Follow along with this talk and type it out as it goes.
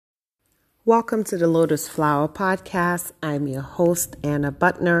Welcome to the Lotus Flower Podcast. I'm your host, Anna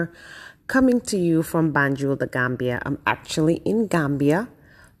Butner, coming to you from Banjul, the Gambia. I'm actually in Gambia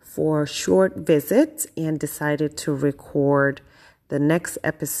for a short visit and decided to record the next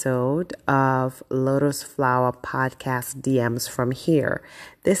episode of Lotus Flower Podcast DMs from here.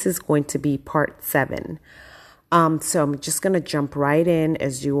 This is going to be part 7. So I'm just going to jump right in.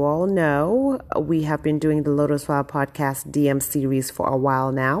 As you all know, we have been doing the Lotus Flower Podcast DM series for a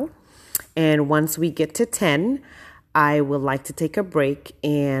while now. And once we get to 10, I would like to take a break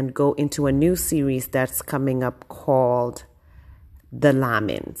and go into a new series that's coming up called The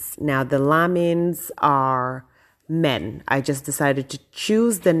Lamins. Now, the Lamins are men. I just decided to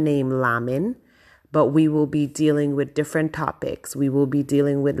choose the name Lamin, but we will be dealing with different topics. We will be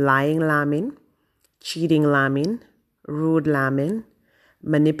dealing with lying Lamin, cheating Lamin, rude Lamin,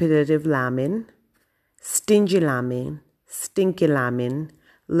 manipulative Lamin, stingy Lamin, stinky Lamin,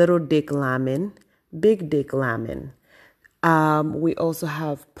 little dick Lamin, big dick Lamin. We also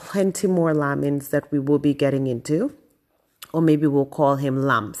have plenty more Lamins that we will be getting into, or maybe we'll call him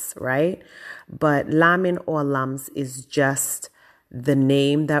Lumps, right? But Lamin or Lumps is just the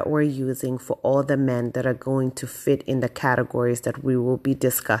name that we're using for all the men that are going to fit in the categories that we will be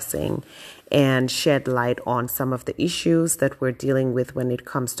discussing and shed light on some of the issues that we're dealing with when it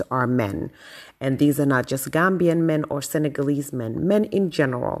comes to our men. And these are not just Gambian men or Senegalese men, men in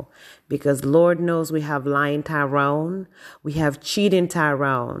general, because Lord knows we have lying Tyrone, we have cheating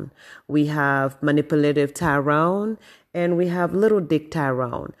Tyrone, we have manipulative Tyrone, and we have little dick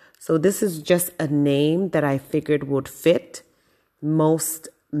Tyrone. So this is just a name that I figured would fit most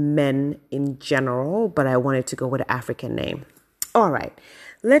men in general, but I wanted to go with an African name. All right,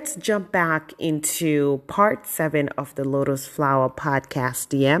 let's jump back into part 7 of the Lotus Flower Podcast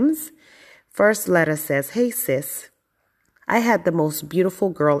DMs. First letter says, "Hey sis, I had the most beautiful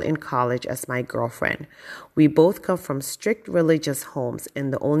girl in college as my girlfriend. We both come from strict religious homes,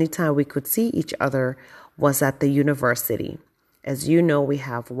 and the only time we could see each other was at the university. As you know, we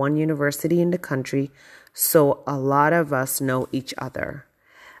have one university in the country, so a lot of us know each other.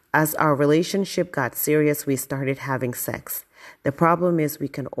 As our relationship got serious, we started having sex. The problem is we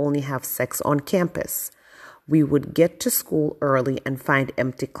can only have sex on campus. We would get to school early and find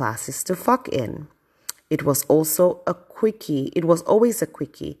empty classes to fuck in. It was always a quickie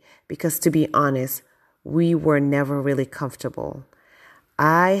because, to be honest, we were never really comfortable.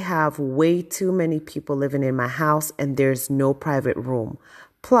 I have way too many people living in my house and there's no private room.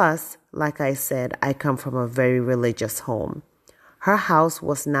 Plus, like I said, I come from a very religious home. Her house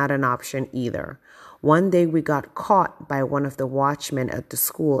was not an option either. One day we got caught by one of the watchmen at the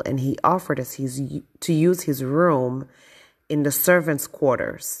school and he offered us to use his room in the servants'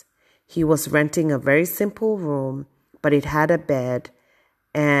 quarters. He was renting a very simple room, but it had a bed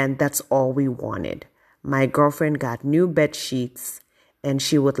and that's all we wanted. My girlfriend got new bed sheets and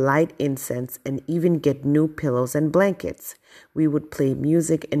she would light incense and even get new pillows and blankets. We would play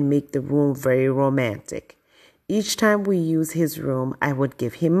music and make the room very romantic. Each time we use his room, I would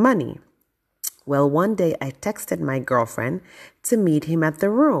give him money. Well, one day I texted my girlfriend to meet him at the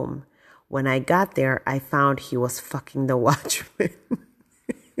room. When I got there, I found he was fucking the watchman.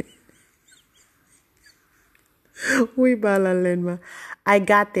 I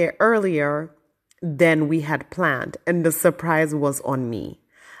got there earlier than we had planned, and the surprise was on me.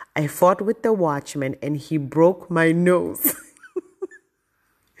 I fought with the watchman and he broke my nose.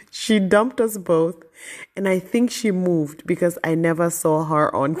 She dumped us both, and I think she moved because I never saw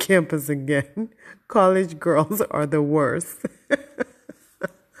her on campus again. College girls are the worst.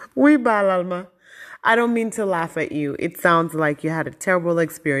 Alma. I don't mean to laugh at you. It sounds like you had a terrible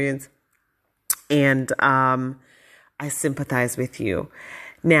experience, and I sympathize with you.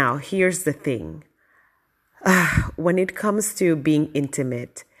 Now, here's the thing. When it comes to being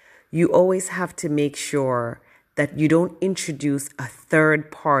intimate, you always have to make sure that you don't introduce a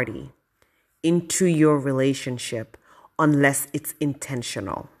third party into your relationship unless it's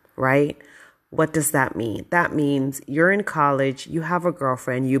intentional, right? What does that mean? That means you're in college, you have a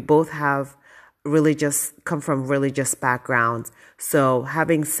girlfriend, you both come from religious backgrounds, so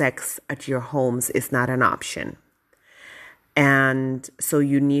having sex at your homes is not an option. And so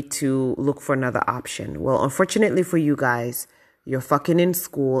you need to look for another option. Well, unfortunately for you guys, you're fucking in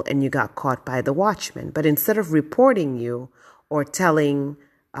school and you got caught by the watchman. But instead of reporting you or telling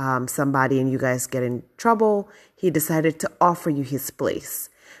somebody and you guys get in trouble, he decided to offer you his place.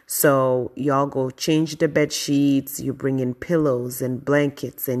 So y'all go change the bed sheets, you bring in pillows and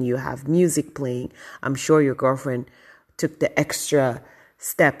blankets and you have music playing. I'm sure your girlfriend took the extra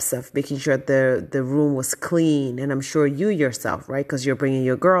steps of making sure the room was clean. And I'm sure you yourself, right? Because you're bringing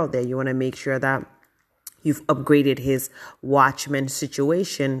your girl there. You want to make sure that you've upgraded his watchman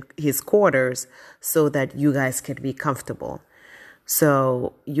situation, his quarters, so that you guys can be comfortable.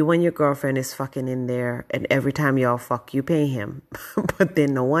 So you and your girlfriend is fucking in there, and every time y'all fuck, you pay him. But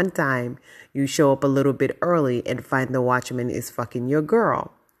then the one time you show up a little bit early and find the watchman is fucking your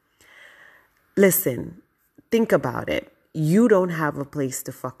girl. Listen, think about it. You don't have a place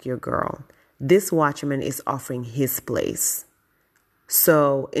to fuck your girl. This watchman is offering his place.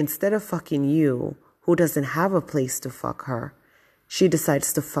 So instead of fucking you, who doesn't have a place to fuck her, she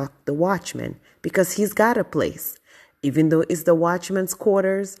decides to fuck the watchman because he's got a place. Even though it's the watchman's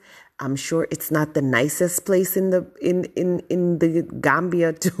quarters, I'm sure it's not the nicest place in the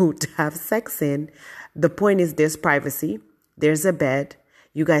Gambia to have sex in. The point is there's privacy, there's a bed.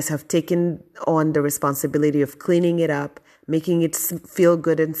 You guys have taken on the responsibility of cleaning it up, making it feel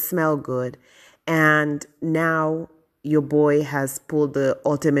good and smell good. And now your boy has pulled the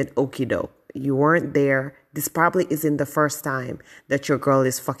ultimate okie doke. You weren't there. This probably isn't the first time that your girl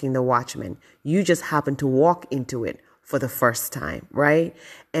is fucking the watchman. You just happened to walk into it for the first time, right?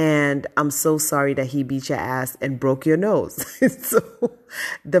 And I'm so sorry that he beat your ass and broke your nose. So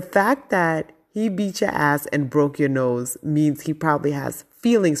the fact that he beat your ass and broke your nose means he probably has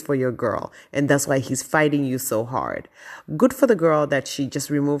feelings for your girl. And that's why he's fighting you so hard. Good for the girl that she just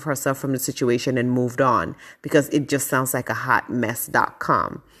removed herself from the situation and moved on, because it just sounds like a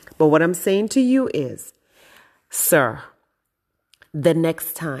hotmess.com. But what I'm saying to you is, sir, the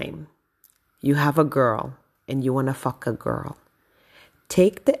next time you have a girl and you want to fuck a girl,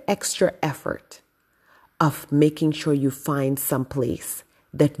 take the extra effort of making sure you find some place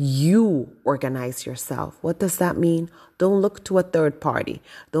that you organize yourself. What does that mean? Don't look to a third party.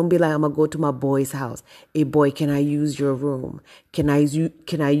 Don't be like, I'm gonna go to my boy's house. Hey boy, can I use your room? Can I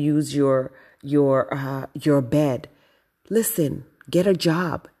use your bed? Listen, get a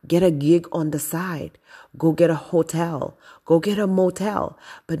job, get a gig on the side, go get a hotel, go get a motel,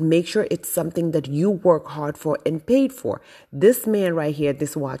 but make sure it's something that you work hard for and paid for. This man right here,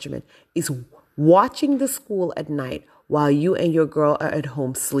 this watchman, is watching the school at night while you and your girl are at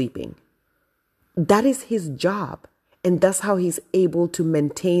home sleeping. That is his job. And that's how he's able to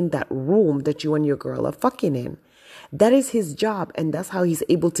maintain that room that you and your girl are fucking in. That is his job. And that's how he's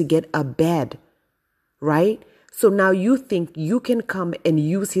able to get a bed, right? So now you think you can come and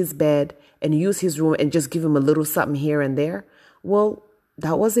use his bed and use his room and just give him a little something here and there. Well,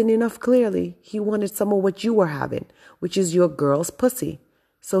 that wasn't enough, clearly. He wanted some of what you were having, which is your girl's pussy.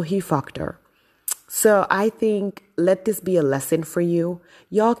 So he fucked her. So I think let this be a lesson for you.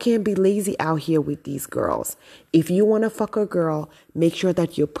 Y'all can't be lazy out here with these girls. If you want to fuck a girl, make sure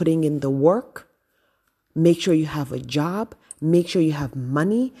that you're putting in the work. Make sure you have a job. Make sure you have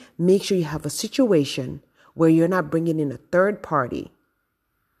money. Make sure you have a situation where you're not bringing in a third party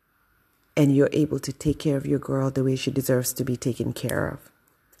and you're able to take care of your girl the way she deserves to be taken care of.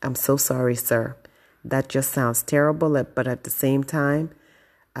 I'm so sorry, sir. That just sounds terrible, but at the same time,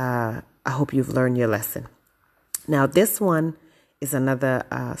 I hope you've learned your lesson. Now, this one is another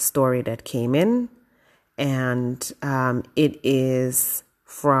story that came in, and it is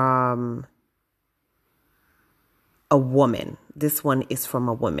from a woman. This one is from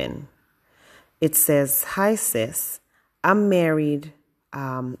a woman. It says, "Hi, sis. I'm married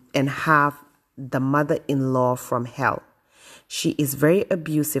and have the mother-in-law from hell. She is very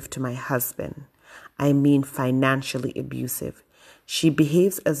abusive to my husband. I mean financially abusive. She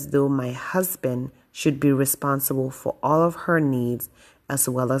behaves as though my husband should be responsible for all of her needs as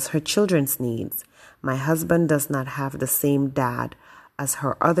well as her children's needs. My husband does not have the same dad as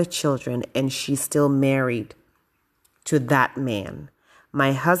her other children, and she's still married to that man.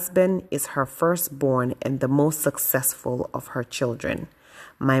 My husband is her firstborn and the most successful of her children.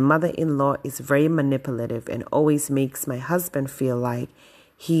 My mother-in-law is very manipulative and always makes my husband feel like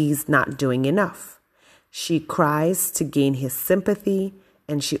he's not doing enough. She cries to gain his sympathy,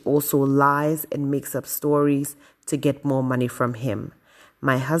 and she also lies and makes up stories to get more money from him.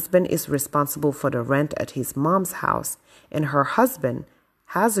 My husband is responsible for the rent at his mom's house, and her husband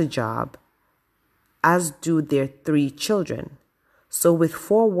has a job, as do their 3 children. So with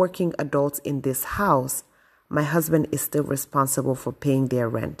 4 working adults in this house, my husband is still responsible for paying their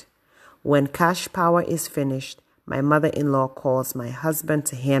rent. When cash power is finished, my mother-in-law calls my husband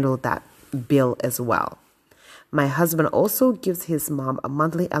to handle that bill as well. My husband also gives his mom a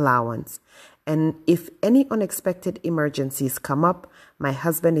monthly allowance, and if any unexpected emergencies come up, my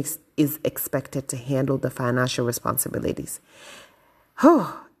husband is expected to handle the financial responsibilities.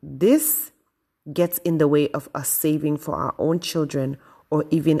 This gets in the way of us saving for our own children or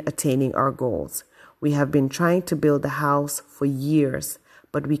even attaining our goals. We have been trying to build a house for years,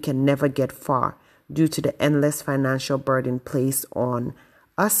 but we can never get far due to the endless financial burden placed on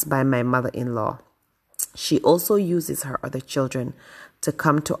us by my mother-in-law. She also uses her other children to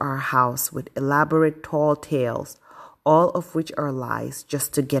come to our house with elaborate tall tales, all of which are lies,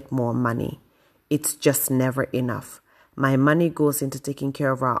 just to get more money. It's just never enough. My money goes into taking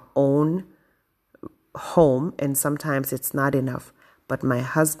care of our own home, and sometimes it's not enough. But my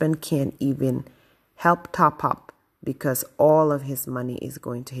husband can't even help top up because all of his money is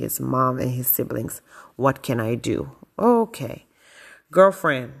going to his mom and his siblings. What can I do? Okay.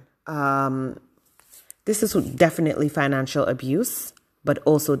 Girlfriend, this is definitely financial abuse, but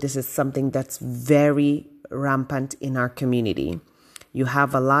also this is something that's very rampant in our community. You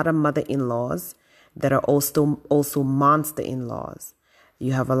have a lot of mother-in-laws that are also monster-in-laws.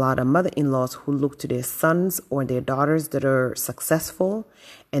 You have a lot of mother-in-laws who look to their sons or their daughters that are successful,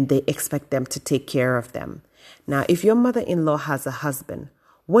 and they expect them to take care of them. Now, if your mother-in-law has a husband,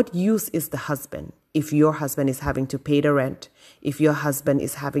 what use is the husband if your husband is having to pay the rent, if your husband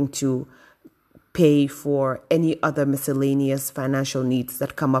is having to pay for any other miscellaneous financial needs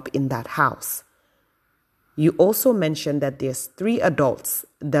that come up in that house? You also mentioned that there's 3 adults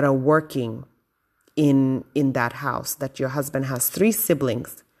that are working in that house, that your husband has 3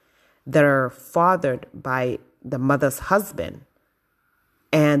 siblings that are fathered by the mother's husband,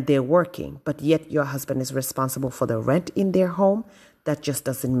 and they're working, but yet your husband is responsible for the rent in their home. That just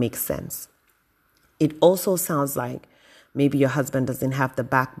doesn't make sense. It also sounds like maybe your husband doesn't have the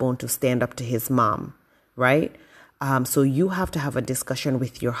backbone to stand up to his mom, right? So you have to have a discussion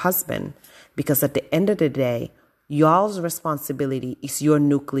with your husband, because at the end of the day, y'all's responsibility is your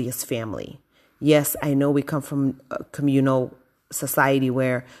nucleus family. Yes, I know we come from a communal society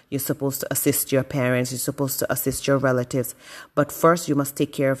where you're supposed to assist your parents, you're supposed to assist your relatives, but first you must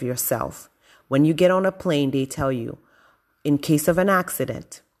take care of yourself. When you get on a plane, they tell you, in case of an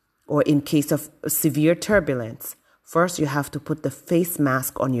accident or in case of severe turbulence, first you have to put the face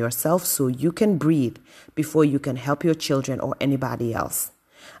mask on yourself so you can breathe before you can help your children or anybody else.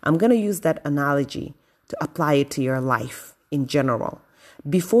 I'm going to use that analogy to apply it to your life in general.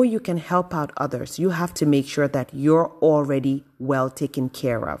 Before you can help out others, you have to make sure that you're already well taken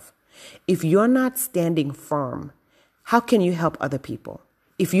care of. If you're not standing firm, how can you help other people?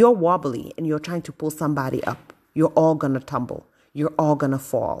 If you're wobbly and you're trying to pull somebody up, you're all going to tumble. You're all going to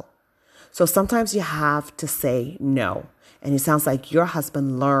fall. So sometimes you have to say no. And it sounds like your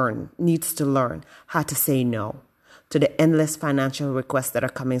husband needs to learn how to say no to the endless financial requests that are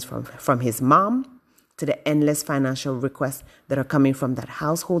coming from his mom, to the endless financial requests that are coming from that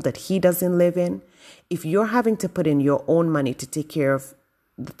household that he doesn't live in. If you're having to put in your own money to take care of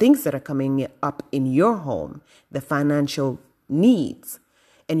the things that are coming up in your home, the financial needs,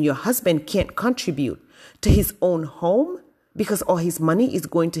 and your husband can't contribute to his own home because all his money is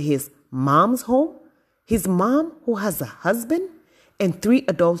going to his mom's home, his mom who has a husband and 3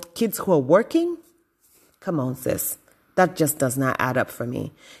 adult kids who are working, come on, sis. That just does not add up for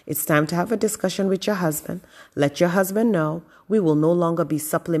me. It's time to have a discussion with your husband. Let your husband know we will no longer be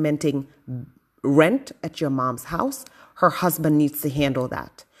supplementing rent at your mom's house. Her husband needs to handle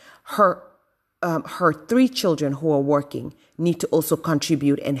that. Her 3 children who are working need to also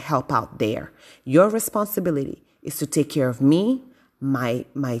contribute and help out there. Your responsibility is to take care of me,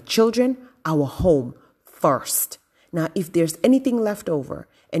 my children, our home first. Now, if there's anything left over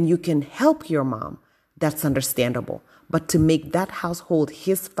and you can help your mom, that's understandable. But to make that household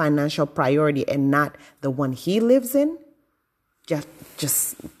his financial priority and not the one he lives in,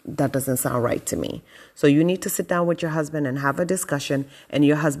 just that doesn't sound right to me. So you need to sit down with your husband and have a discussion. And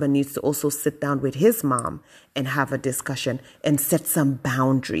your husband needs to also sit down with his mom and have a discussion and set some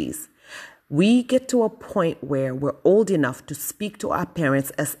boundaries. We get to a point where we're old enough to speak to our parents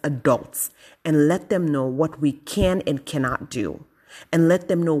as adults and let them know what we can and cannot do, and let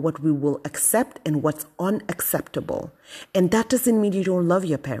them know what we will accept and what's unacceptable. And that doesn't mean you don't love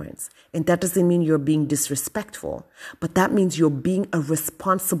your parents. And that doesn't mean you're being disrespectful. But that means you're being a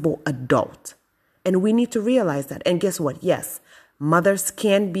responsible adult. And we need to realize that. And guess what? Yes, mothers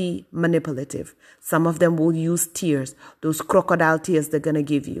can be manipulative. Some of them will use tears, those crocodile tears they're going to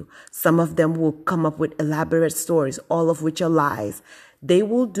give you. Some of them will come up with elaborate stories, all of which are lies. They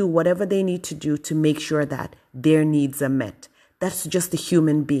will do whatever they need to do to make sure that their needs are met. That's just a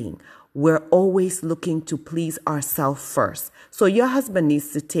human being. We're always looking to please ourselves first. So your husband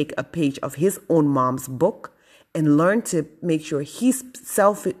needs to take a page of his own mom's book and learn to make sure he's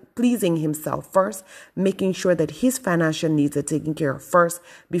pleasing himself first, making sure that his financial needs are taken care of first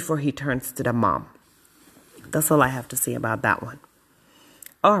before he turns to the mom. That's all I have to say about that one.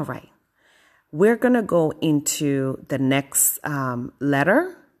 All right. We're going to go into the next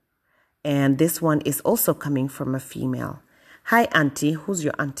letter. And this one is also coming from a female. Hi, Auntie. Who's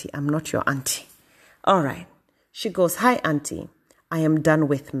your auntie? I'm not your auntie. All right. She goes, Hi, Auntie. I am done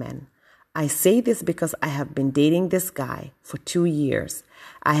with men. I say this because I have been dating this guy for 2 years.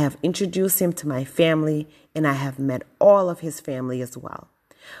 I have introduced him to my family, and I have met all of his family as well.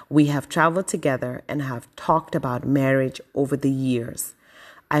 We have traveled together and have talked about marriage over the years.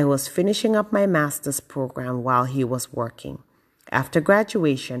 I was finishing up my master's program while he was working. After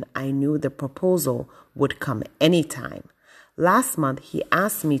graduation, I knew the proposal would come anytime. Last month, he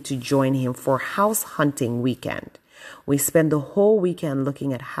asked me to join him for house hunting weekend. We spent the whole weekend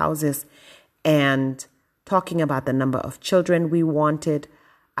looking at houses and talking about the number of children we wanted.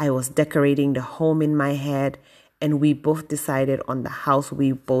 I was decorating the home in my head, and we both decided on the house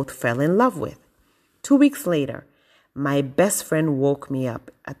we both fell in love with. 2 weeks later, my best friend woke me up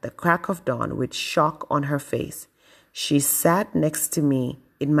at the crack of dawn with shock on her face. She sat next to me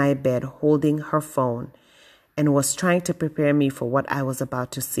in my bed holding her phone and was trying to prepare me for what I was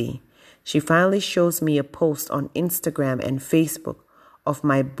about to see. She finally shows me a post on Instagram and Facebook of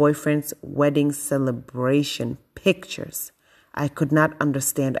my boyfriend's wedding celebration pictures. I could not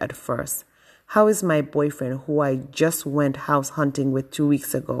understand at first. How is my boyfriend, who I just went house hunting with 2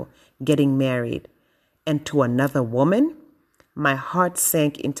 weeks ago, getting married? And to another woman? My heart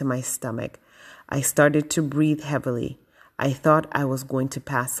sank into my stomach. I started to breathe heavily. I thought I was going to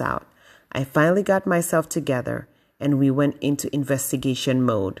pass out. I finally got myself together and we went into investigation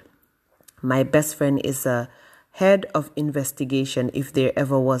mode. My best friend is a head of investigation if there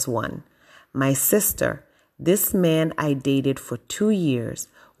ever was one. My sister, this man I dated for 2 years,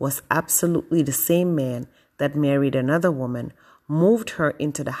 was absolutely the same man that married another woman, moved her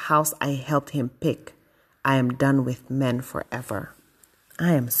into the house I helped him pick. I am done with men forever.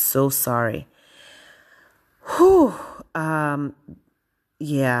 I am so sorry. Whew.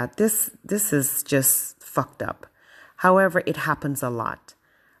 Yeah, this is just fucked up. However, it happens a lot.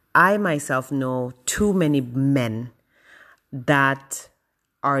 I myself know too many men that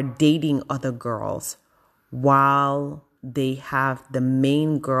are dating other girls while they have the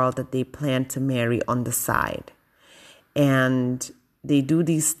main girl that they plan to marry on the side. And they do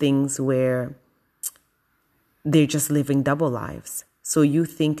these things where they're just living double lives. So you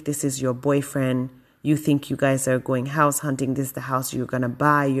think this is your boyfriend. You think you guys are going house hunting. This is the house you're going to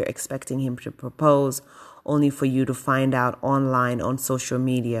buy. You're expecting him to propose, only for you to find out online on social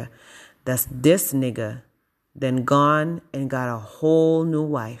media that's this nigga then gone and got a whole new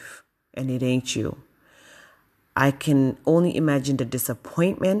wife, and it ain't you. I can only imagine the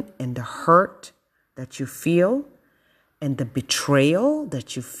disappointment and the hurt that you feel and the betrayal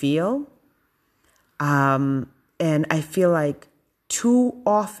that you feel. And I feel like too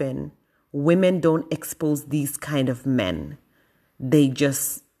often women don't expose these kind of men. They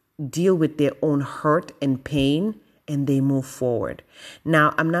just deal with their own hurt and pain and they move forward.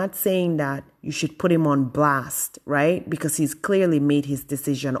 Now, I'm not saying that you should put him on blast, right? Because he's clearly made his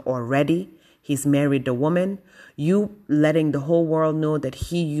decision already. He's married a woman. You letting the whole world know that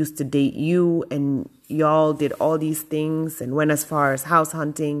he used to date you and y'all did all these things and went as far as house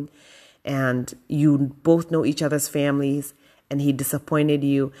hunting and you both know each other's families and he disappointed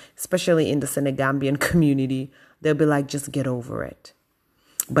you, especially in the Senegambian community, they'll be like, just get over it.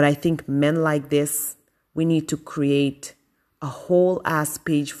 But I think men like this, we need to create a whole ass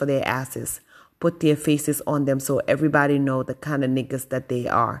page for their asses, put their faces on them so everybody know the kind of niggas that they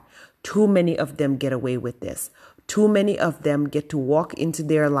are. Too many of them get away with this. Too many of them get to walk into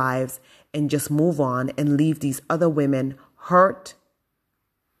their lives and just move on and leave these other women hurt,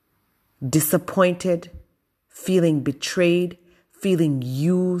 disappointed, feeling betrayed, feeling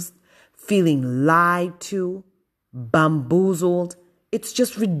used, feeling lied to, bamboozled. It's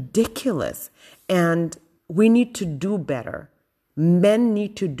just ridiculous. And we need to do better. Men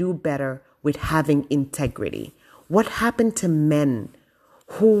need to do better with having integrity. What happened to men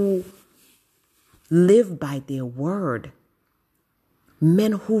who live by their word?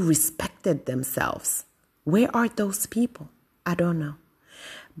 Men who respected themselves. Where are those people? I don't know.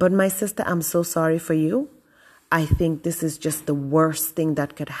 But my sister, I'm so sorry for you. I think this is just the worst thing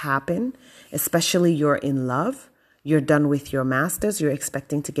that could happen, especially you're in love. You're done with your master's. You're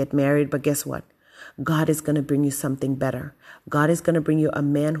expecting to get married. But guess what? God is going to bring you something better. God is going to bring you a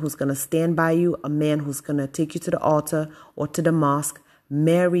man who's going to stand by you, a man who's going to take you to the altar or to the mosque,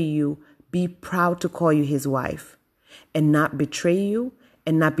 marry you, be proud to call you his wife, and not betray you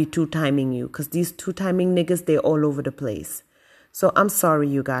and not be two-timing you. Because these two-timing niggas, they're all over the place. So I'm sorry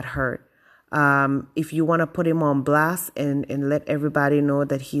you got hurt. If you want to put him on blast and let everybody know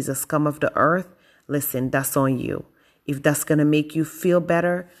that he's a scum of the earth, listen, that's on you. If that's going to make you feel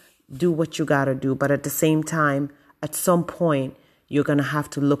better, do what you got to do. But at the same time, at some point, you're going to have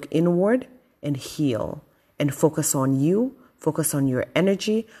to look inward and heal and focus on you, focus on your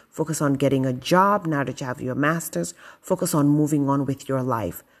energy, focus on getting a job now that you have your master's, focus on moving on with your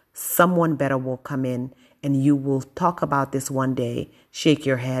life. Someone better will come in and you will talk about this one day, shake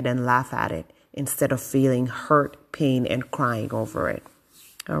your head and laugh at it instead of feeling hurt, pain, and crying over it.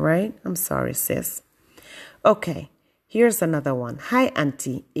 All right? I'm sorry, sis. Okay, here's another one. Hi,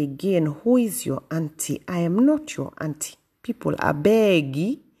 auntie. Again, who is your auntie? I am not your auntie. People are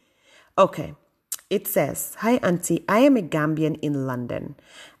beggy. Okay, it says, hi, auntie. I am a Gambian in London.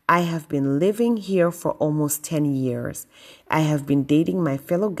 I have been living here for almost 10 years. I have been dating my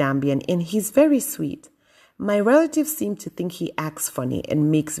fellow Gambian and he's very sweet. My relatives seem to think he acts funny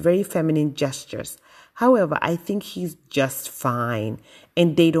and makes very feminine gestures. However, I think he's just fine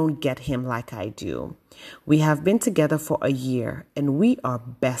and they don't get him like I do. We have been together for a year and we are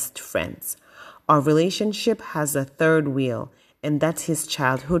best friends. Our relationship has a third wheel and that's his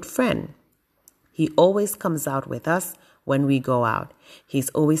childhood friend. He always comes out with us when we go out. He's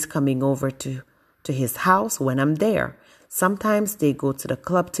always coming over to his house when I'm there. Sometimes they go to the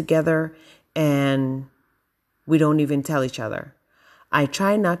club together and we don't even tell each other. I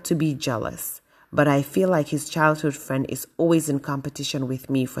try not to be jealous, but I feel like his childhood friend is always in competition with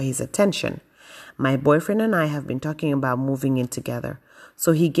me for his attention. My boyfriend and I have been talking about moving in together,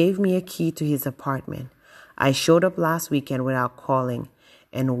 so he gave me a key to his apartment. I showed up last weekend without calling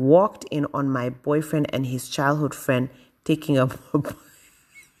and walked in on my boyfriend and his childhood friend taking a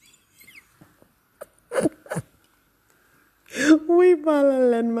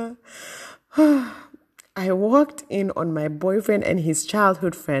I walked in on my boyfriend and his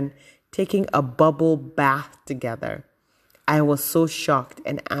childhood friend taking a bubble bath together. I was so shocked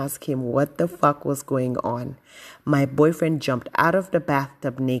and asked him what the fuck was going on. My boyfriend jumped out of the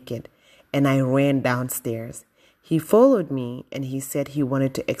bathtub naked and I ran downstairs. He followed me and he said he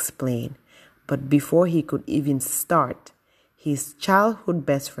wanted to explain. But before he could even start, his childhood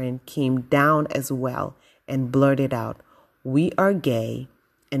best friend came down as well and blurted out, "We are gay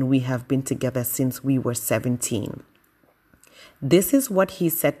and we have been together since we were 17. This is what he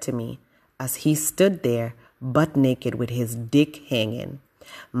said to me as he stood there butt naked with his dick hanging.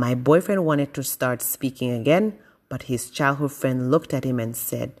 My boyfriend wanted to start speaking again, but his childhood friend looked at him and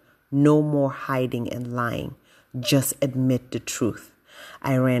said, "No more hiding and lying. Just admit the truth."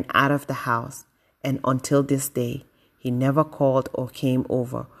 I ran out of the house, and until this day, he never called or came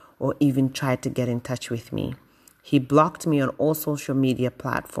over or even tried to get in touch with me. He blocked me on all social media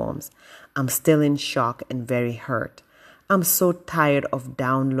platforms. I'm still in shock and very hurt. I'm so tired of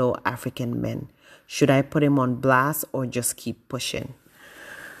down low African men. Should I put him on blast or just keep pushing?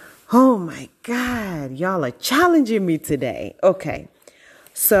 Oh my God, y'all are challenging me today. Okay,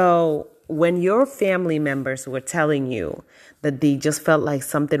 so when your family members were telling you that they just felt like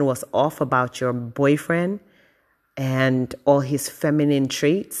something was off about your boyfriend and all his feminine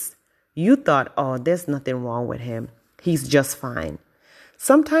traits, you thought, oh, there's nothing wrong with him. He's just fine.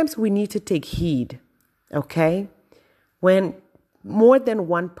 Sometimes we need to take heed, okay? When more than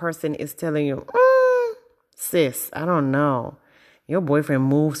one person is telling you, sis, I don't know. Your boyfriend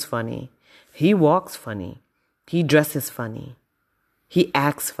moves funny. He walks funny. He dresses funny. He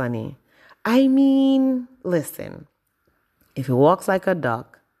acts funny. I mean, listen, if he walks like a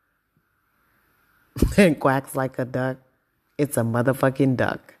duck and quacks like a duck, it's a motherfucking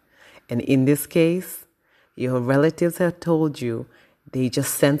duck. And in this case, your relatives have told you they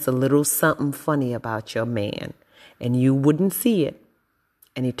just sense a little something funny about your man and you wouldn't see it.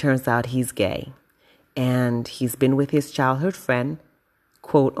 And it turns out he's gay. And he's been with his childhood friend,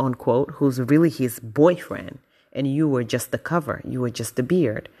 quote unquote, who's really his boyfriend. And you were just the cover. You were just the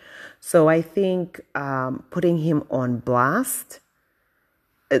beard. So I think putting him on blast,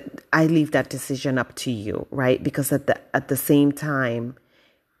 I leave that decision up to you, right? Because at the same time,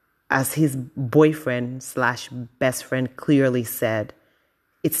 as his boyfriend / best friend clearly said,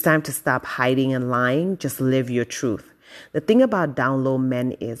 it's time to stop hiding and lying. Just live your truth. The thing about down low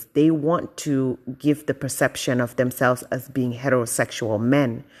men is they want to give the perception of themselves as being heterosexual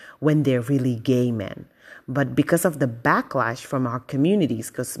men when they're really gay men. But because of the backlash from our communities,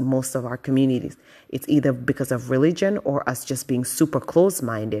 because most of our communities, it's either because of religion or us just being super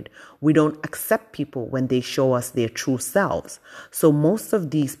close-minded, we don't accept people when they show us their true selves. So most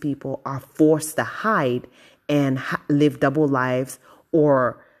of these people are forced to hide and live double lives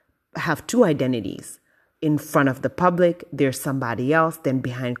or have two identities. in front of the public, there's somebody else. Then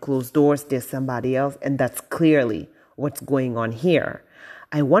behind closed doors, there's somebody else. And that's clearly what's going on here.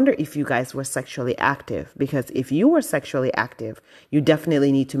 I wonder if you guys were sexually active, because if you were sexually active, you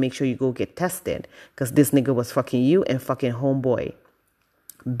definitely need to make sure you go get tested, because this nigga was fucking you and fucking homeboy,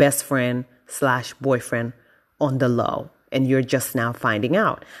 best friend / boyfriend on the low. And you're just now finding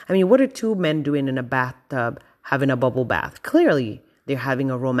out. I mean, what are two men doing in a bathtub having a bubble bath? Clearly, they're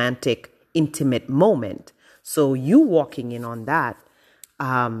having a romantic, intimate moment. So you walking in on that,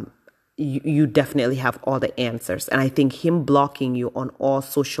 you definitely have all the answers. And I think him blocking you on all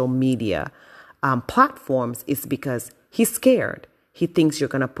social media platforms is because he's scared. He thinks you're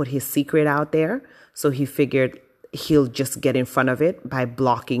going to put his secret out there. So he figured he'll just get in front of it by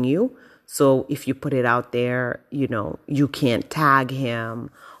blocking you. So if you put it out there, you can't tag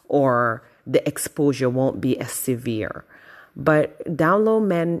him, or the exposure won't be as severe. But down low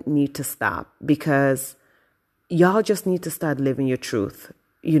men need to stop, because y'all just need to start living your truth.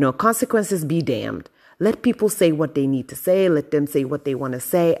 Consequences be damned. Let people say what they need to say. Let them say what they want to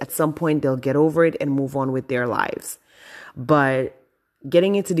say. At some point, they'll get over it and move on with their lives. But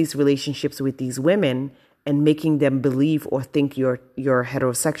getting into these relationships with these women and making them believe or think you're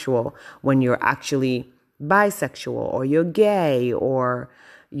heterosexual when you're actually bisexual, or you're gay, or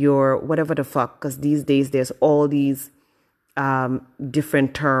you're whatever the fuck. Because these days, there's all these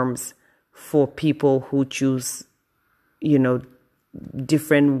different terms for people who choose,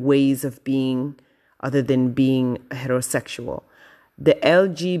 different ways of being other than being heterosexual. The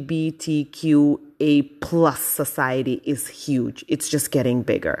LGBTQA plus society is huge. It's just getting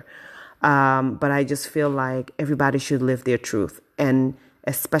bigger. But I just feel like everybody should live their truth, and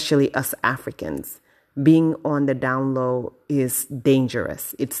especially us Africans. Being on the down low is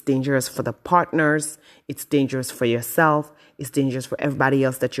dangerous. It's dangerous for the partners. It's dangerous for yourself. It's dangerous for everybody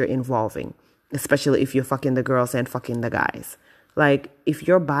else that you're involving, especially if you're fucking the girls and fucking the guys. Like, if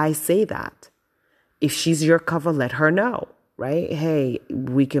you're bi, say that. If she's your cover, let her know, right? Hey,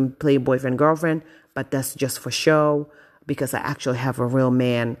 we can play boyfriend, girlfriend, but that's just for show, because I actually have a real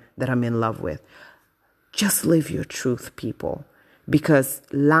man that I'm in love with. Just live your truth, people. Because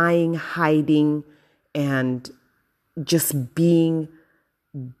lying, hiding, and just being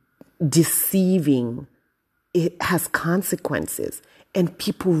deceiving, it has consequences. And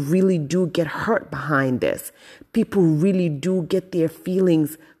people really do get hurt behind this. People really do get their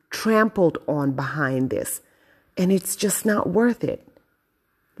feelings trampled on behind this. And it's just not worth it.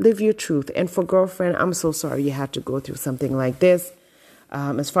 Live your truth. And for girlfriend, I'm so sorry you had to go through something like this.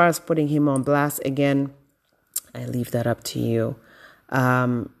 As far as putting him on blast, again, I leave that up to you.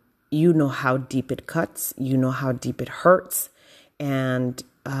 You know how deep it cuts. You know how deep it hurts. And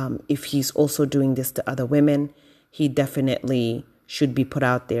if he's also doing this to other women, he definitely should be put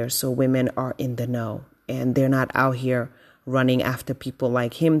out there so women are in the know. And they're not out here running after people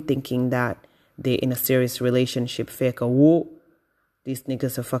like him thinking that they're in a serious relationship. Fake a whoop. These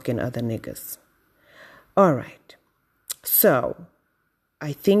niggas are fucking other niggas. All right. So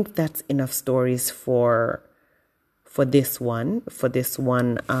I think that's enough stories for this one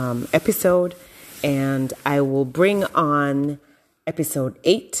episode. And I will bring on episode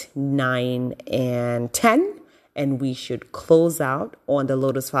 8, 9, and 10. And we should close out on the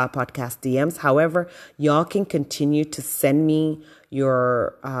Lotus Flower Podcast DMs. However, y'all can continue to send me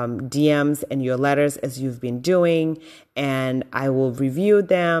your DMs and your letters as you've been doing. And I will review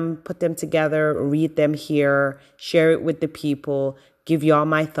them, put them together, read them here, share it with the people, give y'all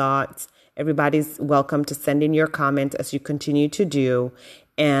my thoughts. Everybody's welcome to send in your comments as you continue to do.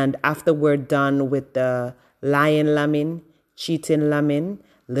 And after we're done with the lion lamin, cheating lamin,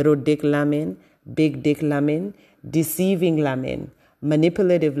 little dick lamin, big dick lamin, deceiving lamin,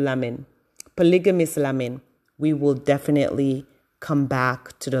 manipulative lamin, polygamous lamin, we will definitely come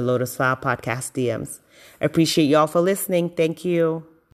back to the Lotus Flower Podcast DMs. I appreciate y'all for listening. Thank you.